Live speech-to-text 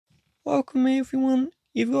Welcome everyone.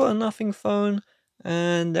 You've got a nothing phone,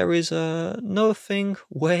 and there is no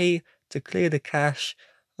way to clear the cache.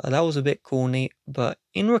 That was a bit corny, but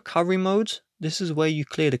in recovery mode, this is where you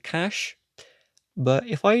clear the cache. But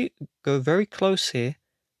if I go very close here,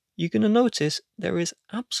 you're gonna notice there is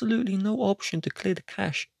absolutely no option to clear the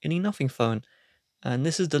cache in a nothing phone. And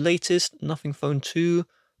this is the latest Nothing Phone 2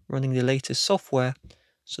 running the latest software,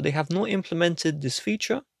 so they have not implemented this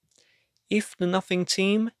feature. If the Nothing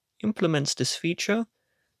team implements this feature,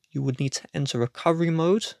 you would need to enter recovery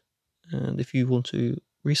mode. And if you want to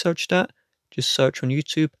research that, just search on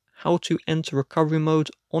YouTube how to enter recovery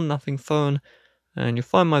mode on Nothing Phone, and you'll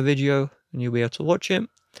find my video and you'll be able to watch it.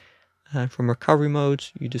 And from recovery mode,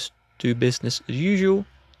 you just do business as usual.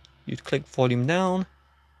 You'd click volume down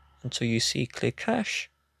until you see clear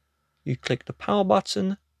cache. You click the power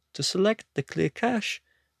button to select the clear cache,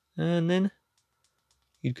 and then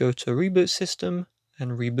you'd go to reboot system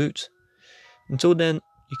and reboot. Until then,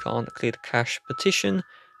 you can't clear the cache partition.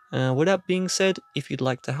 With that being said, if you'd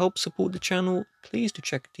like to help support the channel, please do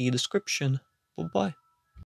check the description. Bye bye.